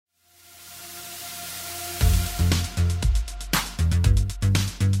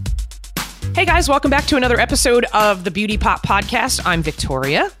Hey guys, welcome back to another episode of the Beauty Pop Podcast. I'm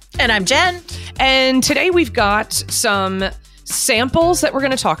Victoria. And I'm Jen. And today we've got some samples that we're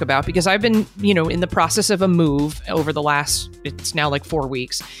going to talk about because I've been, in the process of a move over the last, it's now like 4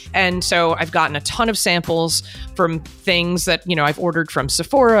 weeks. And so I've gotten a ton of samples from things that, I've ordered from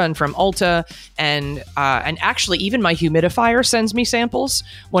Sephora and from Ulta. And actually even my humidifier sends me samples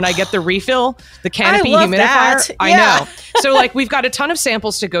when I get the refill, the Canopy humidifier. That. Yeah. I know. So we've got a ton of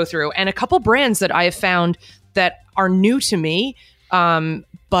samples to go through and a couple brands that I have found that are new to me,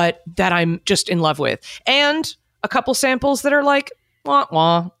 but that I'm just in love with. And a couple samples that are like, wah,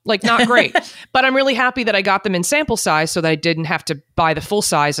 wah, like not great. But I'm really happy that I got them in sample size so that I didn't have to buy the full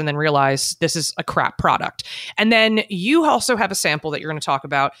size and then realize this is a crap product. And then you also have a sample that you're going to talk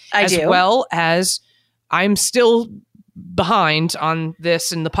about. I do. Well as I'm still behind on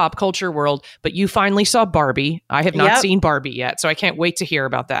this in the pop culture world, but you finally saw Barbie. I have not seen Barbie yet, so I can't wait to hear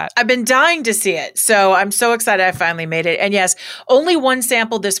about that. I've been dying to see it, so I'm so excited I finally made it. And yes, only one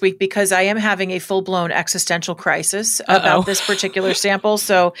sample this week because I am having a full-blown existential crisis about this particular sample,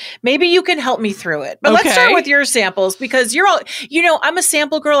 so maybe you can help me through it. But let's start with your samples because you're all, I'm a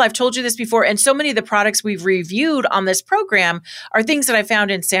sample girl. I've told you this before, and so many of the products we've reviewed on this program are things that I found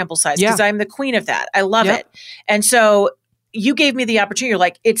in sample size because I'm the queen of that. I love it. And so you gave me the opportunity. You're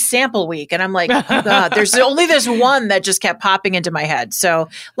like, it's sample week. And I'm like, oh God, there's only this one that just kept popping into my head. So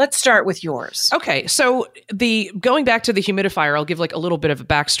let's start with yours. Okay. So going back to the humidifier, I'll give like a little bit of a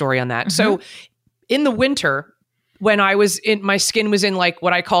backstory on that. Mm-hmm. So in the winter, when my skin was in like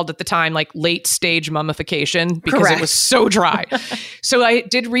what I called at the time, like late stage mummification because it was so dry. So I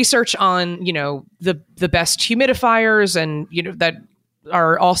did research on, the best humidifiers and, that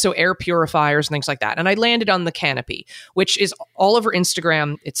are also air purifiers and things like that. And I landed on the Canopy, which is all over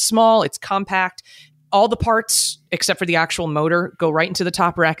Instagram. It's small, it's compact. All the parts, except for the actual motor, go right into the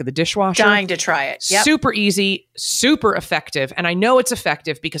top rack of the dishwasher. Dying to try it. Yep. Super easy, super effective. And I know it's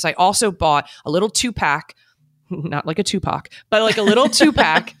effective because I also bought a little 2-pack, not like a Tupac, but like a little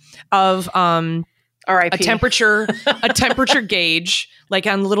 2-pack of R.I.P. a temperature gauge, like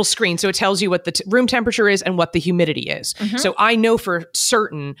on the little screen. So it tells you what the room temperature is and what the humidity is. Mm-hmm. So I know for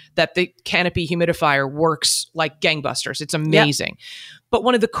certain that the Canopy humidifier works like gangbusters. It's amazing. Yep. But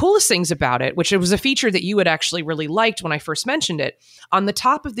one of the coolest things about it, which it was a feature that you had actually really liked when I first mentioned it, on the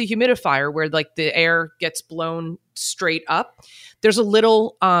top of the humidifier where like the air gets blown straight up, there's a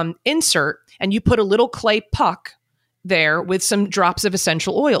little insert and you put a little clay puck there with some drops of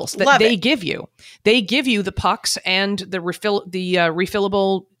essential oils that they give you. They give you the pucks and the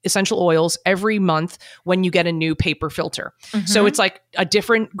refillable essential oils every month when you get a new paper filter. Mm-hmm. So it's like a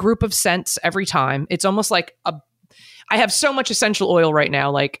different group of scents every time. It's almost like I have so much essential oil right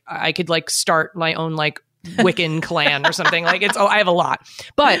now. Like I could like start my own like Wiccan clan or something. Like I have a lot,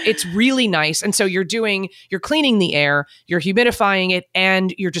 but it's really nice. And so you're cleaning the air, you're humidifying it,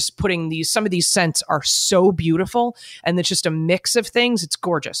 and you're just putting some of these scents are so beautiful. And it's just a mix of things. It's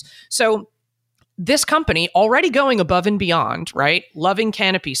gorgeous. So this company already going above and beyond, right? Loving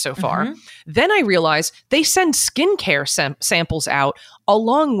Canopy so far. Mm-hmm. Then I realized they send skincare samples out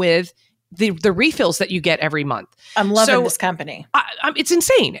along with the refills that you get every month. I'm loving this company. It's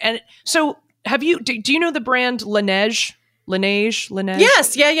insane. And so do you know the brand Laneige? Laneige?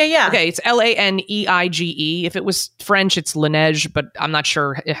 Yes. Yeah. Okay. It's Laneige. If it was French, it's Laneige, but I'm not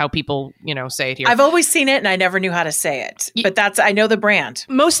sure how people, say it here. I've always seen it and I never knew how to say it, but I know the brand.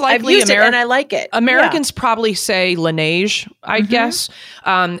 Most likely I've used it and I like it. Americans probably say Laneige, I guess.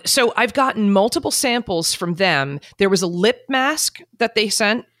 So I've gotten multiple samples from them. There was a lip mask that they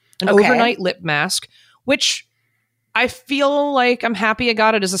sent, an overnight lip mask, which I feel like I'm happy I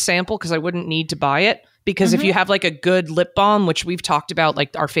got it as a sample because I wouldn't need to buy it. Because if you have like a good lip balm, which we've talked about, like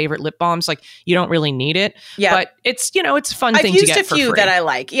our favorite lip balms, like you don't really need it. Yeah. But it's, it's a fun thing to get for free. I've used a few that I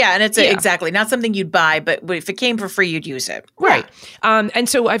like. Yeah. And it's exactly not something you'd buy, but if it came for free, you'd use it. Right. Yeah. And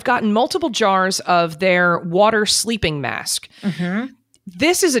so I've gotten multiple jars of their water sleeping mask. Mm-hmm.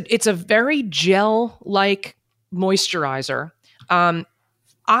 It's a very gel-like moisturizer.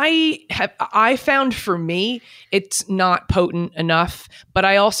 I found for me, it's not potent enough, but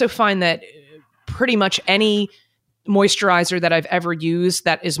I also find that pretty much any moisturizer that I've ever used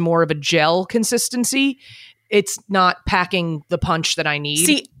that is more of a gel consistency, it's not packing the punch that I need.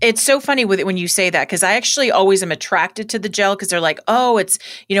 See, it's so funny with it when you say that, because I actually always am attracted to the gel because they're like, oh, it's,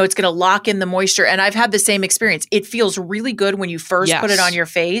 it's going to lock in the moisture. And I've had the same experience. It feels really good when you first put it on your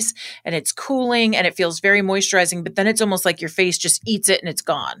face and it's cooling and it feels very moisturizing, but then it's almost like your face just eats it and it's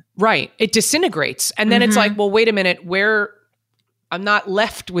gone. Right. It disintegrates. And then it's like, well, wait a minute, I'm not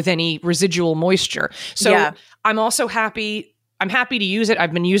left with any residual moisture. So I'm also happy. I'm happy to use it.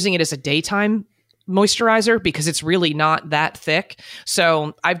 I've been using it as a daytime moisturizer because it's really not that thick.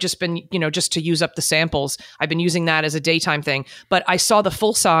 So I've just been, just to use up the samples, I've been using that as a daytime thing. But I saw the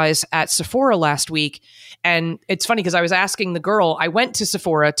full size at Sephora last week. And it's funny because I was asking the girl, I went to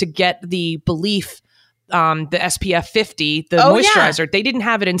Sephora to get the Belief, the SPF 50, the moisturizer. Yeah. They didn't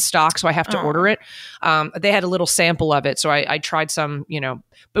have it in stock, so I have to order it. They had a little sample of it. So I tried some,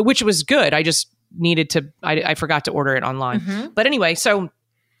 but which was good. I just needed to, I forgot to order it online. Mm-hmm. But anyway, so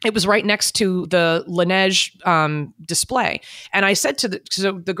it was right next to the Laneige display. And I said to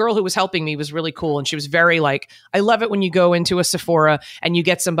the girl who was helping me was really cool. And she was very like, I love it when you go into a Sephora and you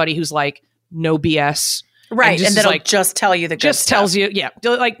get somebody who's like, no BS. Right. And that'll just tell you the good just stuff. Tells you, yeah.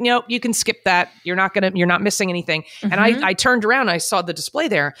 Like, no, you can skip that. You're not missing anything. Mm-hmm. And I turned around, I saw the display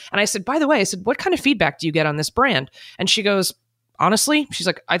there and I said, by the way, what kind of feedback do you get on this brand? And she goes, honestly, she's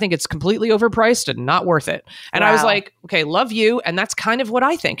like, I think it's completely overpriced and not worth it. And I was like, okay, love you. And that's kind of what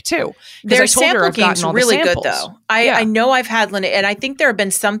I think too. Their sample game's really good though. I know I've had Laneige, and I think there have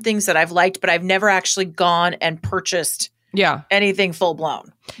been some things that I've liked, but I've never actually gone and purchased anything full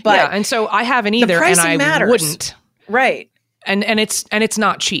blown. But and so I haven't either, and I wouldn't. Right. And it's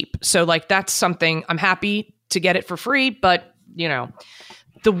not cheap. So like that's something I'm happy to get it for free, but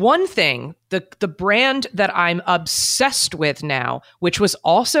the one thing, the brand that I'm obsessed with now, which was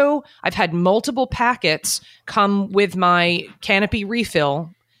also, I've had multiple packets come with my Canopy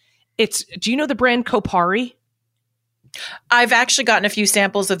refill. Do you know the brand Kopari? I've actually gotten a few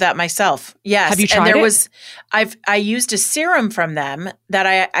samples of that myself. Yes. Have you tried it? I used a serum from them that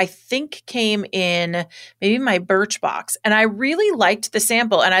I think came in maybe my Birchbox. And I really liked the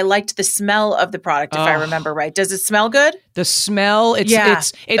sample and I liked the smell of the product, if I remember right. Does it smell good? The smell, it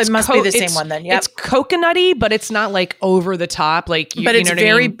must be the same one then. Yep. It's coconutty, but it's not like over the top. Like, but it's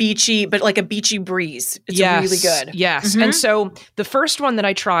very beachy, but like a beachy breeze. It's really good. Yes. Mm-hmm. And so the first one that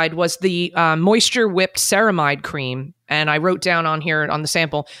I tried was the Moisture Whipped Ceramide Cream. And I wrote down on here on the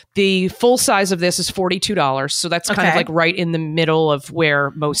sample, the full size of this is $42. So that's kind of like right in the middle of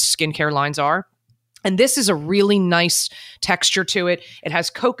where most skincare lines are. And this is a really nice texture to it. It has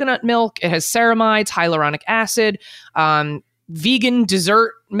coconut milk. It has ceramides, hyaluronic acid, vegan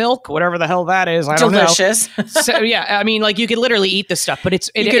dessert milk, whatever the hell that is. I don't know. Delicious. So yeah, I mean, like you could literally eat this stuff, but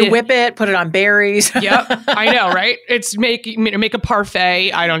you can whip it, put it on berries. Yep, I know, right? It's make a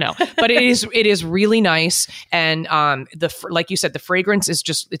parfait. I don't know, but it is really nice, and like you said, the fragrance is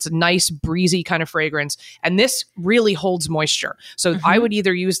it's a nice breezy kind of fragrance, and this really holds moisture. So I would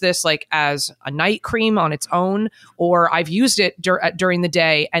either use this like as a night cream on its own, or I've used it during the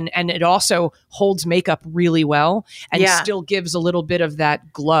day, and it also holds makeup really well, and still gives a little bit of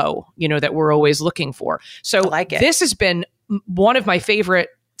that glow, that we're always looking for. So this has been one of my favorite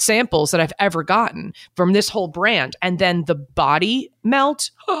samples that I've ever gotten from this whole brand. And then the body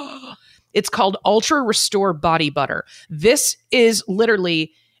melt, it's called Ultra Restore Body Butter. This is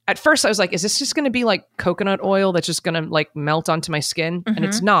literally, at first I was like, is this just going to be like coconut oil that's just going to like melt onto my skin? Mm-hmm. And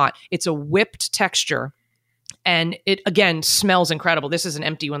it's not. It's a whipped texture. And it, again, smells incredible. This is an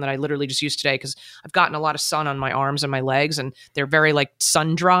empty one that I literally just used today because I've gotten a lot of sun on my arms and my legs, and they're very like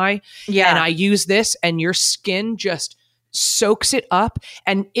sun dry. Yeah. And I use this and your skin just soaks it up.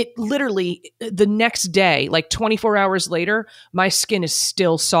 And it literally, the next day, like 24 hours later, my skin is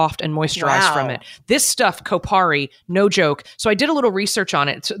still soft and moisturized from it. This stuff, Kopari, no joke. So I did a little research on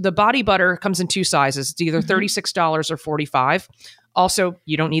it. So the body butter comes in two sizes. It's either $36 or $45. Also,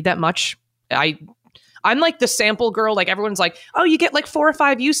 you don't need that much. I'm like the sample girl. Like everyone's like, oh, you get like 4 or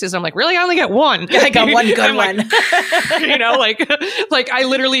 5 uses. I'm like, really? I only get one. I got one good one. Like I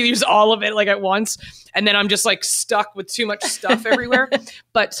literally use all of it like at once. And then I'm just like stuck with too much stuff everywhere.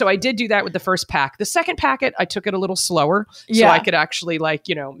 But so I did do that with the first pack. The second packet, I took it a little slower so I could actually like,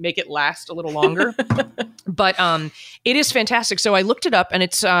 make it last a little longer. But it is fantastic. So I looked it up and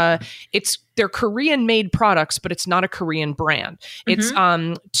they're Korean made products, but it's not a Korean brand. It's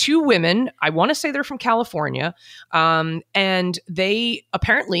two women. I want to say they're from California. And they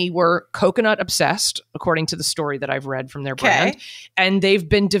apparently were coconut obsessed, according to the story that I've read from their brand. And they've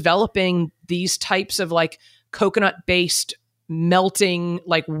been developing these types of like coconut based melting,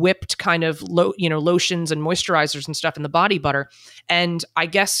 like whipped kind of lotions and moisturizers and stuff in the body butter. And I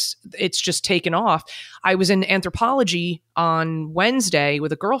guess it's just taken off. I was in Anthropology on Wednesday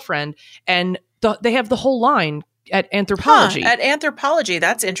with a girlfriend, and they have the whole line at Anthropology. At Anthropology.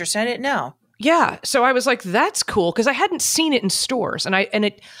 That's interesting. I didn't know. Yeah. So I was like, that's cool. Cause I hadn't seen it in stores, and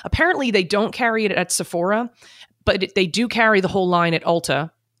it apparently they don't carry it at Sephora, but they do carry the whole line at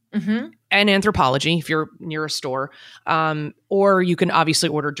Ulta. Mm-hmm. And Anthropology, if you're near a store, or you can obviously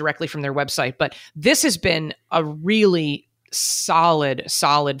order directly from their website. But this has been a really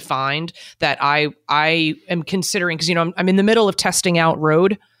solid find that I am considering, because, you know, I'm in the middle of testing out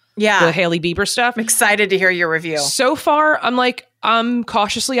Rhode. Yeah. The Hailey Bieber stuff. I'm excited to hear your review. So far, I'm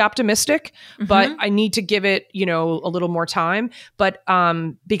cautiously optimistic, but I need to give it, you know, a little more time. But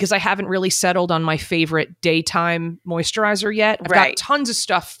because I haven't really settled on my favorite daytime moisturizer yet. I've got tons of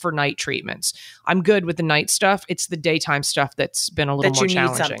stuff for night treatments. I'm good with the night stuff. It's the daytime stuff that's been a little more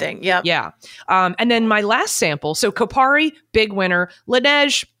challenging. Need something. Yep. Yeah. And then my last sample. So Kopari, big winner.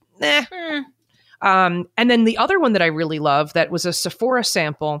 Laneige, and then the other one that I really love that was a Sephora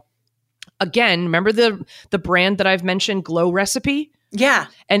sample. Again, remember the brand that I've mentioned, Glow Recipe? Yeah.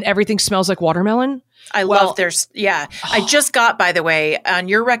 And everything smells like watermelon? I love I just got, by the way, on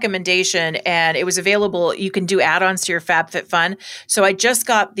your recommendation, and it was available. You can do add-ons to your FabFitFun. So I just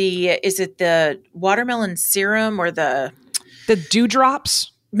got is it the watermelon serum or the dewdrops?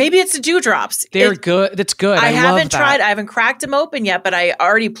 Maybe it's the dewdrops. They're good. That's good. I haven't tried. I haven't cracked them open yet, but I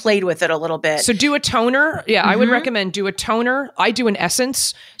already played with it a little bit. So do a toner. Yeah, I would recommend do a toner. I do an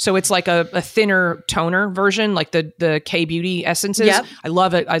essence. So it's like a thinner toner version, like the K-Beauty essences. Yep. I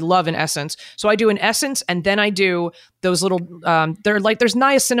love it. I love an essence. So I do an essence, and then I do those little, they're like, there's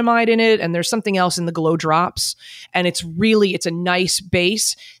niacinamide in it, and there's something else in the Glow Drops. And it's a nice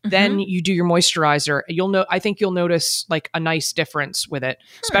base. Then you do your moisturizer. I think you'll notice like a nice difference with it.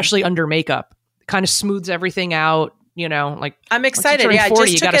 Especially under makeup, kind of smooths everything out. You know, like I'm excited. Yeah, 40, I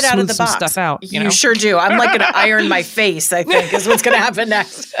just took it out of the box. Stuff out. You know? Sure do. I'm like going to iron my face, I think, is what's going to happen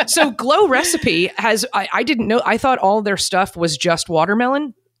next. So Glow Recipe has. I didn't know. I thought all their stuff was just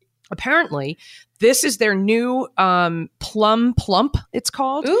watermelon. Apparently, this is their new Plum Plump. It's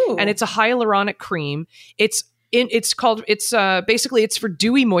called, and it's a hyaluronic cream. It's basically it's for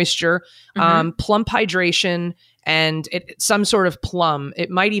dewy moisture, plump hydration. And it's some sort of plum. It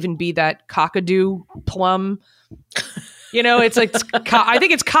might even be that cockadoo plum. You know, it's like I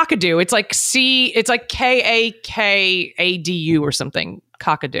think it's cockadoo. It's like it's like Kakadu or something.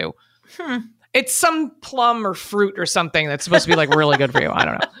 Cockadoo. It's some plum or fruit or something that's supposed to be like really good for you. I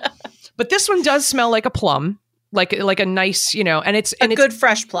don't know. But this one does smell like a plum, like a nice, you know, and it's a good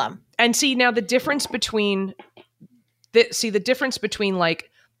fresh plum. And see now the difference between like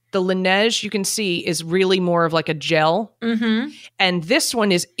the Laneige, you can see, is really more of like a gel. And this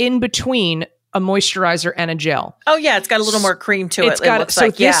one is in between a moisturizer and a gel. Oh, yeah. It's got a little more cream to it.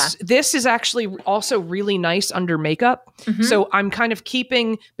 This is actually also really nice under makeup. So I'm kind of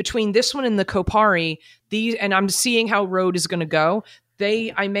keeping between this one and the Kopari, and I'm seeing how Rhode is going to go.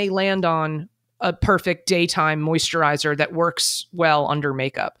 I may not on a perfect daytime moisturizer that works well under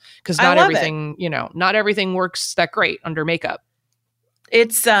makeup. Because not everything works that great under makeup.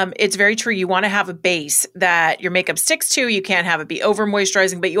 It's very true. You want to have a base that your makeup sticks to. You can't have it be over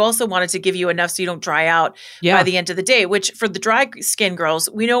moisturizing, but you also want it to give you enough so you don't dry out by the end of the day, which for the dry skin girls,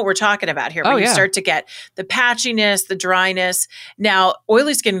 we know what we're talking about here. But you start to get the patchiness, the dryness. Now,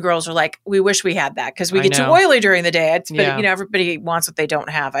 oily skin girls are like, we wish we had that because we get too oily during the day. But, you know, everybody wants what they don't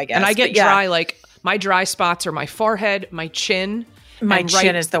have, I guess. And I get dry, like my dry spots are my forehead, my chin. My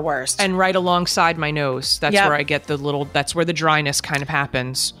chin is the worst. And right alongside my nose. That's where I get that's where the dryness kind of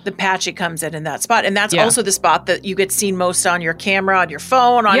happens. The patchy comes in that spot. And that's also the spot that you get seen most on your camera, on your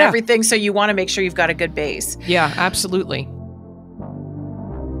phone, on everything. So you want to make sure you've got a good base. Yeah, absolutely.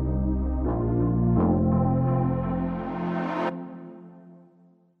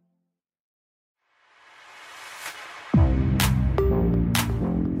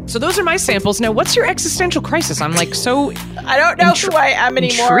 So those are my samples. Now, what's your existential crisis? I'm like so I don't know who I am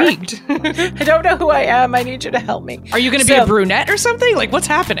anymore. Intrigued. I don't know who I am. I need you to help me. Are you going to be a brunette or something? Like, what's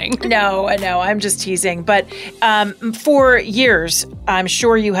happening? No, I'm just teasing. But for years, I'm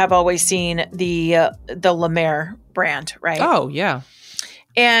sure you have always seen the La Mer brand, right? Oh, yeah.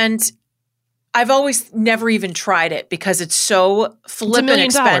 And I've always never even tried it because it's so flippin'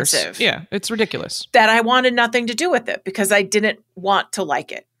 expensive. Yeah, it's ridiculous. That I wanted nothing to do with it because I didn't want to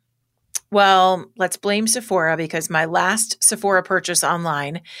like it. Well, let's blame Sephora because my last Sephora purchase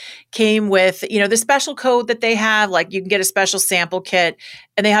online came with, the special code that they have, like you can get a special sample kit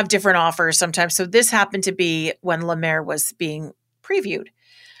and they have different offers sometimes. So this happened to be when La Mer was being previewed.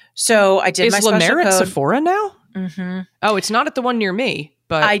 So I did my special code. Is La Mer at Sephora now? Mm-hmm. Oh, it's not at the one near me.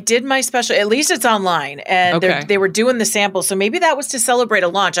 But I did my special, at least it's online, and they were doing the sample. So maybe that was to celebrate a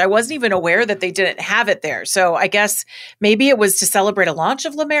launch. I wasn't even aware that they didn't have it there. So I guess maybe it was to celebrate a launch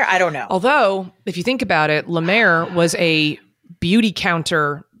of La Mer. I don't know. Although, if you think about it, La Mer was a beauty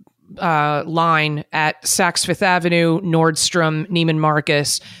counter line at Saks Fifth Avenue, Nordstrom, Neiman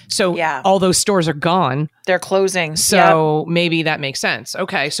Marcus. So all those stores are gone. They're closing. So maybe that makes sense.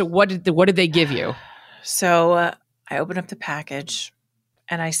 Okay. So what did they give you? So I open up the package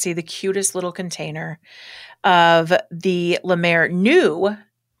and I see the cutest little container of the La Mer new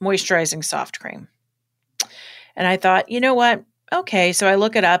moisturizing soft cream. And I thought, you know what? Okay, so I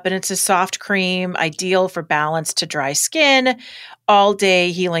look it up and it's a soft cream, ideal for balanced to dry skin, all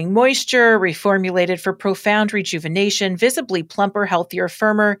day healing moisture, reformulated for profound rejuvenation, visibly plumper, healthier,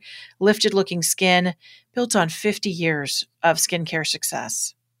 firmer, lifted looking skin, built on 50 years of skincare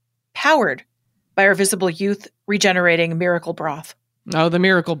success. Powered by our visible youth regenerating miracle broth. Oh, the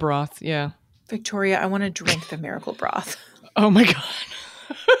miracle broth. Yeah. Victoria, I want to drink the miracle broth. Oh my God.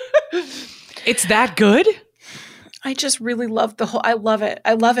 It's that good? I just really love I love it.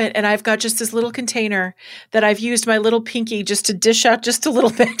 I love it. And I've got just this little container that I've used my little pinky just to dish out just a little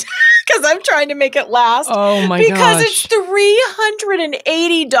bit because I'm trying to make it last. Oh my Because gosh. it's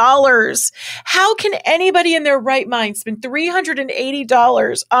 $380. How can anybody in their right mind spend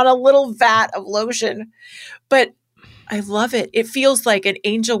 $380 on a little vat of lotion? But I love it. It feels like an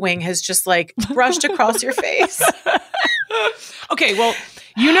angel wing has just like brushed across your face. Okay, well,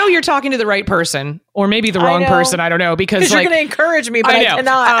 you know you're talking to the right person, or maybe the wrong person. I don't know, because you're going to encourage me, but I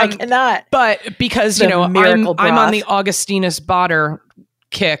cannot. I cannot. But because The you know miracle I'm on broth. the Augustinus Bader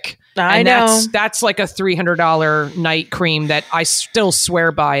kick. I and know. that's like a $300 night cream that I still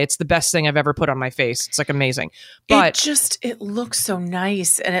swear by. It's the best thing I've ever put on my face. It's like amazing. But it looks so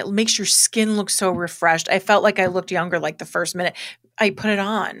nice and it makes your skin look so refreshed. I felt like I looked younger like the first minute I put it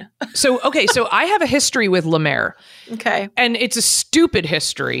on. so I have a history with La Mer. Okay. And it's a stupid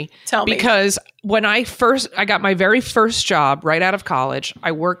history. Tell me. Because when I got my very first job right out of college,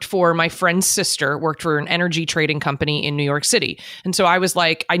 I worked for my friend's sister, worked for an energy trading company in New York City. And so I was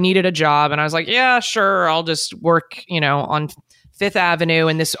like, I needed a job. And I was like, yeah, sure. I'll just work, on Fifth Avenue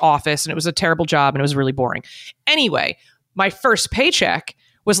in this office. And it was a terrible job and it was really boring. Anyway, my first paycheck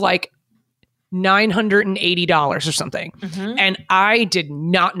was like $980 or something. Mm-hmm. And I did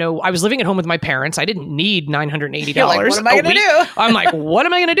not know. I was living at home with my parents. I didn't need $980. You're like, what am I going to do? I'm like, what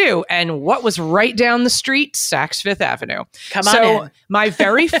am I going to do? And what was right down the street? Saks Fifth Avenue. Come on in. My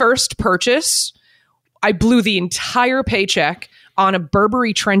very first purchase, I blew the entire paycheck on a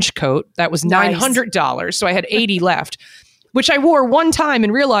Burberry trench coat that was $900. So I had $80 left, which I wore one time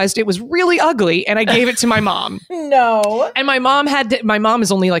and realized it was really ugly, and I gave it to my mom. No. And my mom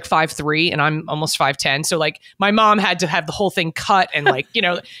is only like 5'3", and I'm almost 5'10", so like my mom had to have the whole thing cut, and like,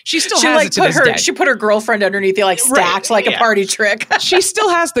 she still has it to this day. She put her girlfriend underneath you, like stacked like a party trick. She still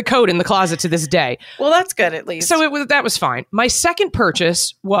has the coat in the closet to this day. Well, that's good at least. So that was fine. My second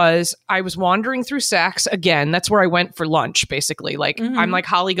purchase was I was wandering through Saks again. That's where I went for lunch, basically. Like I'm like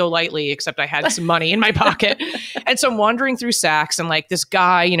Holly Golightly, except I had some money in my pocket. And so I'm wandering through Saks, and like this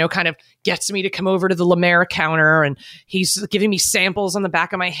guy, kind of gets me to come over to the La Mer counter, and he's giving me samples on the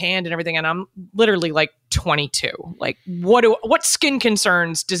back of my hand and everything. And I'm literally like 22. Like what skin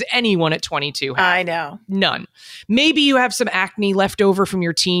concerns does anyone at 22 have? I know. None. Maybe you have some acne left over from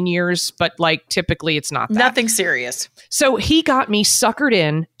your teen years, but like typically it's not that. Nothing serious. So he got me suckered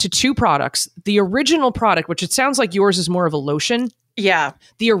in to two products. The original product, which it sounds like yours is more of a lotion. Yeah.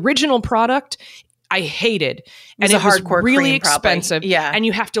 The original product I hated. And it was really expensive. Yeah. And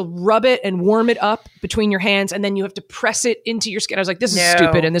you have to rub it and warm it up between your hands, and then you have to press it into your skin. I was like, this is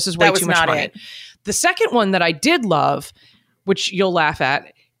stupid, and this is way too much money. The second one that I did love, which you'll laugh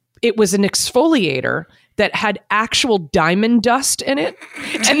at, it was an exfoliator that had actual diamond dust in it.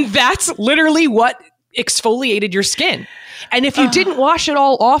 And that's literally what exfoliated your skin. And if you didn't wash it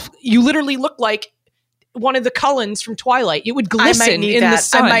all off, you literally look like one of the Cullens from Twilight. It would glisten in the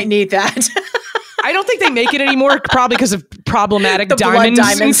sun. I might need that. I don't think they make it anymore, probably because of problematic diamonds.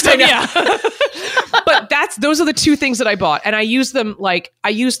 Blood diamonds. Yeah. But those are the two things that I bought. And I used them, I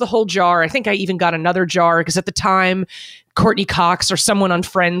used the whole jar. I think I even got another jar because at the time, Courtney Cox or someone on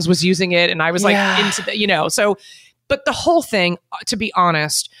Friends was using it. And I was into the, so, but the whole thing, to be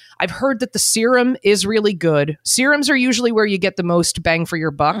honest, I've heard that the serum is really good. Serums are usually where you get the most bang for your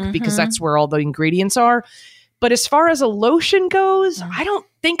buck because that's where all the ingredients are. But as far as a lotion goes, I don't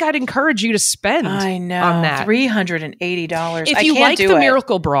think I'd encourage you to spend on that. $380. If you like the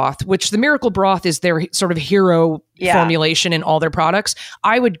Miracle Broth, which the Miracle Broth is their sort of hero formulation in all their products,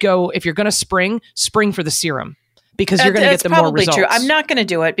 I would go, if you're going to spring for the serum. Because you're going to get the more results. True. I'm not going to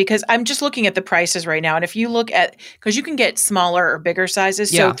do it because I'm just looking at the prices right now. And if you look at, because you can get smaller or bigger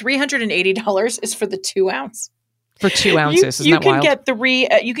sizes. So $380 is for the 2 ounce. For 2 ounces. Isn't that wild?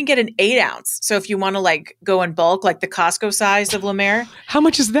 You can get an 8 ounce. So if you want to like go in bulk, like the Costco size of La Mer. How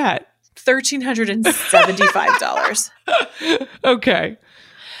much is that? $1,375. Okay.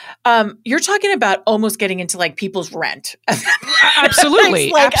 You're talking about almost getting into like people's rent. Absolutely.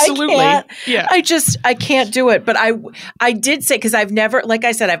 Like, Absolutely. I can't do it. But I did say, because I've never, like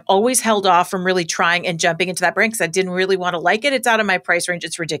I said, I've always held off from really trying and jumping into that brand because I didn't really want to like it. It's out of my price range.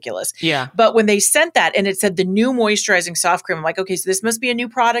 It's ridiculous. Yeah. But when they sent that and it said the new moisturizing soft cream, I'm like, okay, so this must be a new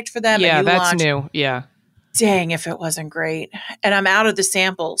product for them. Yeah, that's launch. new. Yeah. Dang, if it wasn't great. And I'm out of the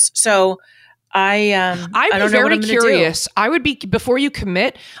samples. So I don't know what I'm curious. I would be, before you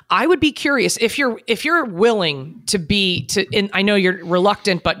commit, I would be curious if you're willing and I know you're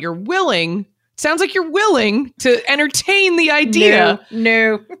reluctant, but you're willing. Sounds like you're willing to entertain the idea.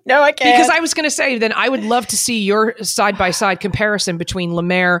 No, I can't. Because I was going to say, then I would love to see your side-by-side comparison between La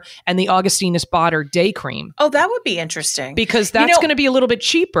Mer and the Augustinus Bader Day Cream. Oh, that would be interesting. Because that's going to be a little bit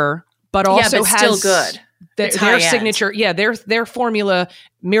cheaper, but also but has still good. Their signature, their formula,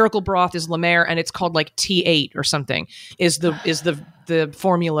 Miracle Broth is La Mer, and it's called like T8 or something. Is the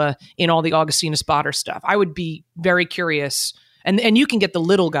formula in all the Augustinus Bader stuff? I would be very curious, and you can get the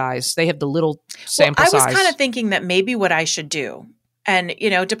little guys. They have the little sample size. I was kind of thinking that maybe what I should do, and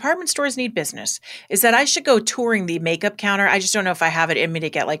department stores need business, is that I should go touring the makeup counter. I just don't know if I have it in me to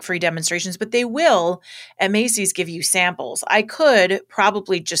get like free demonstrations, but they will at Macy's give you samples. I could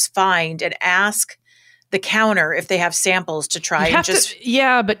probably just find and ask the counter if they have samples to try and just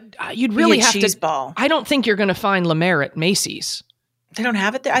but you'd really have cheese to ball. I don't think you're going to find La Mer at Macy's. They don't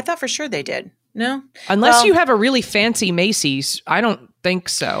have it there? I thought for sure they did. No? Unless you have a really fancy Macy's, I don't think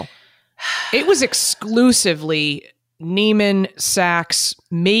so. It was exclusively Neiman, Saks,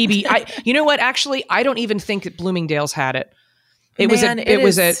 maybe. You know what? Actually, I don't even think that Bloomingdale's had it. It was at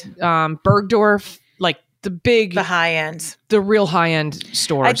Bergdorf, like the high end, the real high end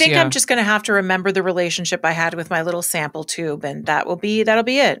stores. I think I'm just going to have to remember the relationship I had with my little sample tube, and that'll be it.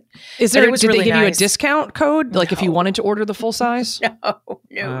 Did they give you a discount code? Like if you wanted to order the full size?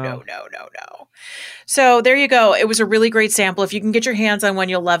 No. So there you go. It was a really great sample. If you can get your hands on one,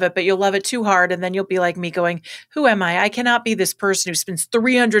 you'll love it, but you'll love it too hard. And then you'll be like me going, who am I? I cannot be this person who spends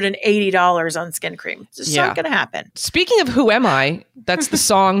 $380 on skin cream. It's just not going to happen. Speaking of Who Am I? That's the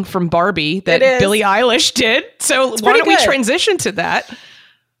song from Barbie that Billie Eilish did. So why don't we transition to that?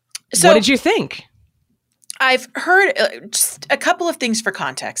 So, what did you think? I've heard just a couple of things for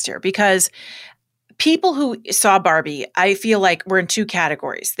context here, because people who saw Barbie, I feel like we're in two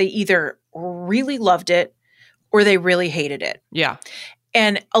categories. They either really loved it or they really hated it. Yeah.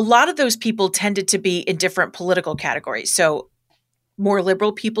 And a lot of those people tended to be in different political categories. So more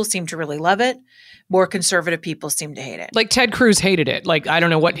liberal people seem to really love it. More conservative people seem to hate it. Like Ted Cruz hated it. Like, I don't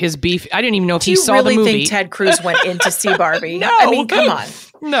know what his beef. I didn't even know if he saw the movie. Do you really think Ted Cruz went in to see Barbie? No. I mean, come on.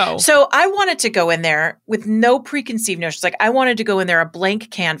 No. So I wanted to go in there with no preconceived notions. Like I wanted to go in there a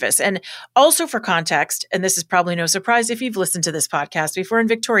blank canvas. And also for context, and this is probably no surprise if you've listened to this podcast before and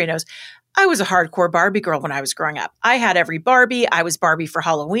Victoria knows, I was a hardcore Barbie girl when I was growing up. I had every Barbie. I was Barbie for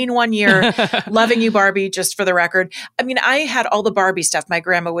Halloween one year. Loving you, Barbie, just for the record. I mean, I had all the Barbie stuff. My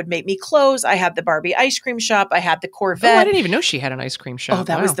grandma would make me clothes. I had the Barbie ice cream shop. I had the Corvette. Oh, I didn't even know she had an ice cream shop. Oh,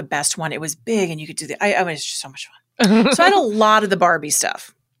 that was the best one. It was big and you could do I mean, it's just so much fun. So I had a lot of the Barbie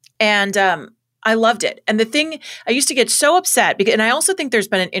stuff. And I loved it. And the thing, I used to get so upset because, and I also think there's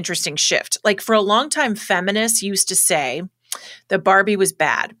been an interesting shift. Like for a long time, feminists used to say that Barbie was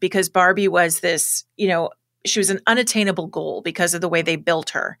bad because Barbie was this, she was an unattainable goal because of the way they built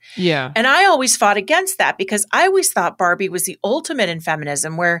her. Yeah. And I always fought against that because I always thought Barbie was the ultimate in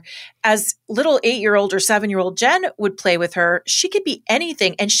feminism, where as little 8-year-old or 7-year-old Jen would play with her, she could be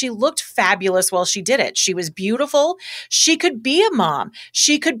anything. And she looked fabulous while she did it. She was beautiful. She could be a mom.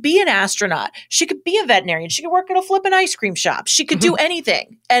 She could be an astronaut. She could be a veterinarian. She could work at a flippin' ice cream shop. She could do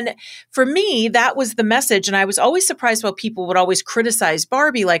anything. And for me, that was the message. And I was always surprised how people would always criticize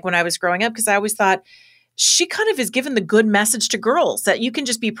Barbie, like when I was growing up, because I always thought, she kind of has given the good message to girls that you can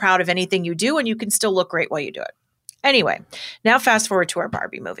just be proud of anything you do and you can still look great while you do it. Anyway, now fast forward to our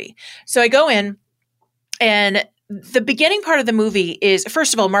Barbie movie. So I go in and the beginning part of the movie is,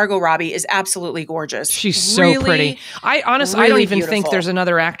 first of all, Margot Robbie is absolutely gorgeous. She's so really pretty. I honestly, I don't even think there's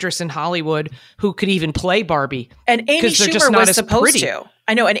another actress in Hollywood who could even play Barbie. And Amy Schumer was supposed to.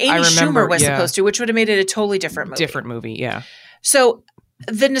 I know. And Amy Schumer was supposed to, which would have made it a totally different movie. Yeah. So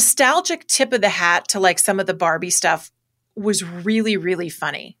the nostalgic tip of the hat to like some of the Barbie stuff was really, really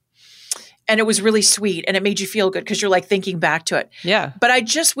funny. And it was really sweet and it made you feel good because you're like thinking back to it. Yeah. But I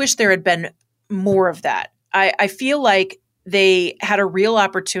just wish there had been more of that. I feel like they had a real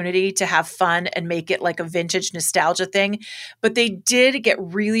opportunity to have fun and make it like a vintage nostalgia thing. But they did get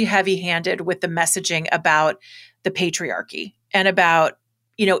really heavy handed with the messaging about the patriarchy and about,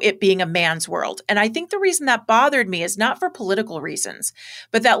 it being a man's world. And I think the reason that bothered me is not for political reasons,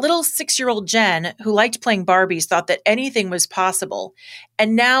 but that little 6-year-old Jen who liked playing Barbies thought that anything was possible.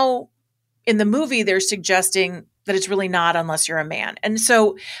 And now in the movie, they're suggesting that it's really not unless you're a man. And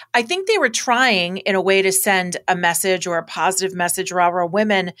so I think they were trying in a way to send a message or a positive message around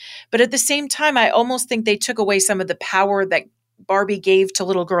women. But at the same time, I almost think they took away some of the power that Barbie gave to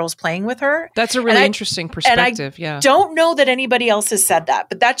little girls playing with her. That's a really interesting perspective. Yeah. Don't know that anybody else has said that,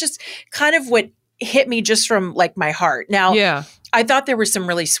 but that just kind of what hit me just from like my heart. Now, I thought there were some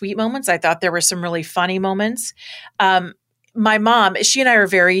really sweet moments. I thought there were some really funny moments. My mom, she and I are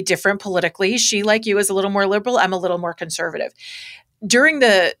very different politically. She, like you, is a little more liberal. I'm a little more conservative. During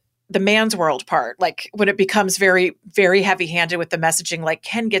the man's world part, like when it becomes very, very heavy handed with the messaging, like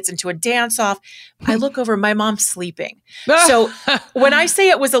Ken gets into a dance off, I look over, my mom's sleeping. So when I say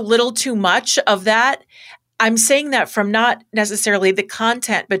it was a little too much of that, I'm saying that from not necessarily the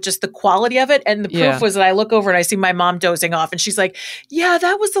content, but just the quality of it. And the proof was that I look over and I see my mom dozing off and she's like, yeah,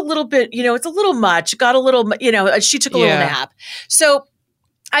 that was a little bit, it's a little much, got a little, she took a little nap. So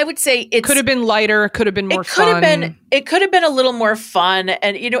I would say it could have been lighter, could have been more fun. It could have been a little more fun.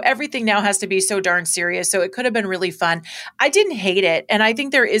 And, everything now has to be so darn serious. So it could have been really fun. I didn't hate it. And I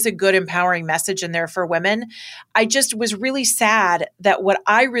think there is a good empowering message in there for women. I just was really sad that what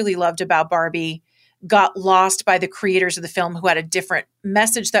I really loved about Barbie got lost by the creators of the film who had a different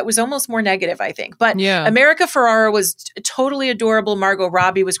message that was almost more negative, I think. But America Ferrera was totally adorable. Margot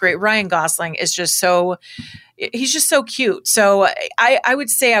Robbie was great. Ryan Gosling is just he's just so cute. So I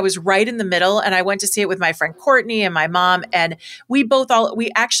would say I was right in the middle, and I went to see it with my friend Courtney and my mom, and we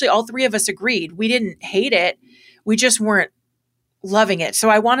actually all three of us agreed. We didn't hate it. We just weren't loving it.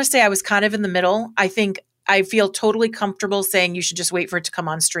 So I want to say I was kind of in the middle. I feel totally comfortable saying you should just wait for it to come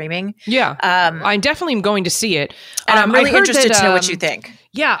on streaming. Yeah. I definitely am going to see it. And I'm really interested to know what you think.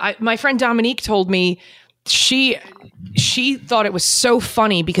 Yeah. My friend Dominique told me she thought it was so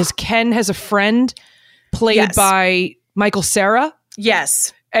funny because Ken has a friend played by Michael Cera.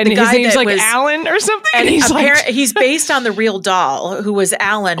 Yes. And his name's like Alan or something. And he's based on the real doll who was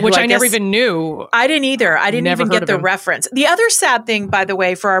Alan. Which I never even knew. I didn't either. I didn't even get the reference. The other sad thing, by the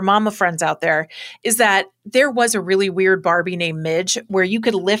way, for our mama friends out there, is that there was a really weird Barbie named Midge where you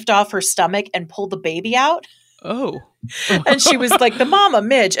could lift off her stomach and pull the baby out. Oh. And she was like the mama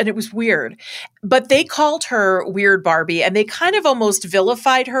Midge, and it was weird. But they called her Weird Barbie, and they kind of almost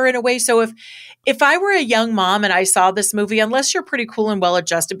vilified her in a way. So if I were a young mom and I saw this movie, unless you're pretty cool and well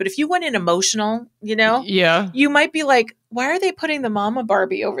adjusted, but if you went in emotional, you might be like, why are they putting the mama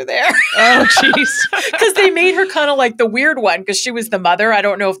Barbie over there? Oh, jeez. Because they made her kind of like the weird one because she was the mother. I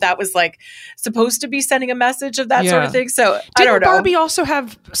don't know if that was like supposed to be sending a message of that sort of thing. So I don't know. Did Barbie also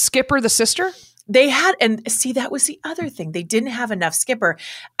have Skipper the sister? They had, and see, that was the other thing. They didn't have enough Skipper.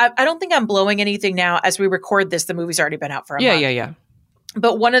 I don't think I'm blowing anything now. As we record this, the movie's already been out for a month. Yeah.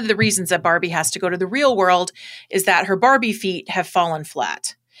 But one of the reasons that Barbie has to go to the real world is that her Barbie feet have fallen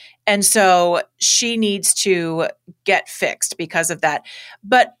flat. And so she needs to get fixed because of that.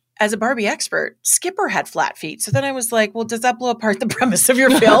 But as a Barbie expert, Skipper had flat feet. So then I was like, well, does that blow apart the premise of your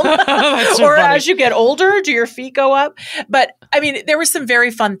film? Or as you get older, do your feet go up? But I mean, there were some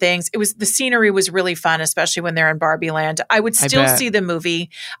very fun things. The scenery was really fun, especially when they're in Barbie Land. I would still see the movie.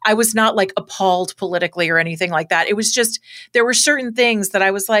 I was not like appalled politically or anything like that. It was just, there were certain things that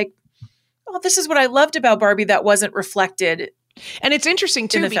I was like, oh, this is what I loved about Barbie that wasn't reflected. And it's interesting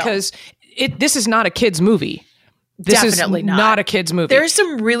too, because this is not a kid's movie. This Definitely is not a kid's movie. There's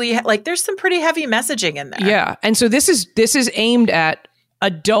some really there's some pretty heavy messaging in there. Yeah. And so this is aimed at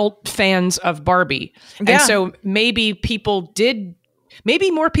adult fans of Barbie. Yeah. And so maybe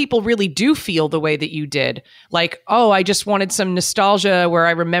more people really do feel the way that you did. Like, oh, I just wanted some nostalgia where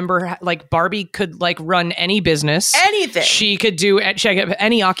I remember like Barbie could like run any business. Anything. She could have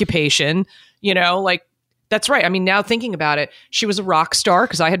any occupation, like. That's right. I mean, now thinking about it, she was a rock star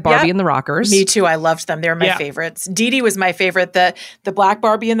because I had Barbie and the Rockers. Me too. I loved them. They were my favorites. Dee Dee was my favorite. The black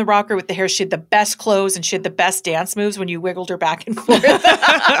Barbie in the rocker with the hair. She had the best clothes and she had the best dance moves when you wiggled her back and forth. But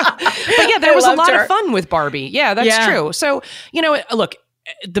yeah, there was a lot of fun with Barbie. Yeah, that's true. So, look,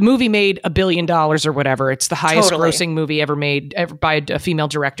 the movie made $1 billion or whatever. It's the highest grossing movie ever made by a female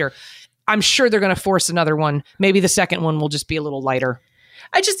director. I'm sure they're going to force another one. Maybe the second one will just be a little lighter.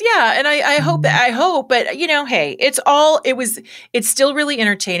 And I hope, but hey, it's still really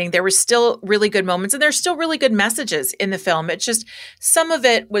entertaining. There were still really good moments and there's still really good messages in the film. It's just, some of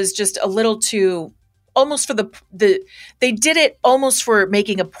it was just a little too almost for they did it almost for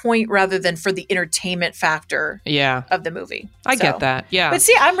making a point rather than for the entertainment factor of the movie. I get that. Yeah. But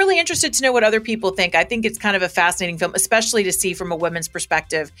see, I'm really interested to know what other people think. I think it's kind of a fascinating film, especially to see from a women's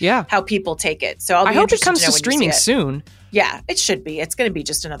perspective how people take it. So I hope it comes to streaming soon. Yeah, it should be. It's going to be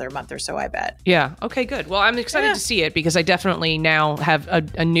just another month or so, I bet. Yeah. Okay, good. Well, I'm excited to see it because I definitely now have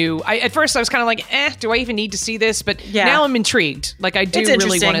a new... at first, I was kind of like, do I even need to see this? But now I'm intrigued. Like, I do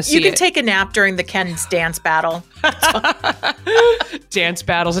really want to see it. You can take a nap during the Ken's dance battle. Dance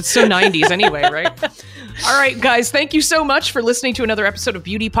battles. It's so 90s anyway, right? All right, guys. Thank you so much for listening to another episode of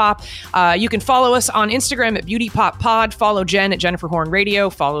Beauty Pop. You can follow us on Instagram at Beauty Pop Pod. Follow Jen at Jennifer Horn Radio.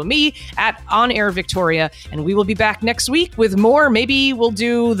 Follow me at On Air Victoria. And we will be back next week with more. Maybe we'll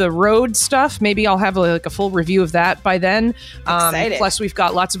do the road stuff. Maybe I'll have a full review of that by then. Plus, we've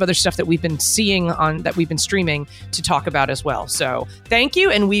got lots of other stuff that we've been seeing that we've been streaming to talk about as well. So thank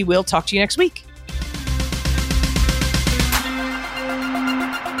you, and we will talk to you next week.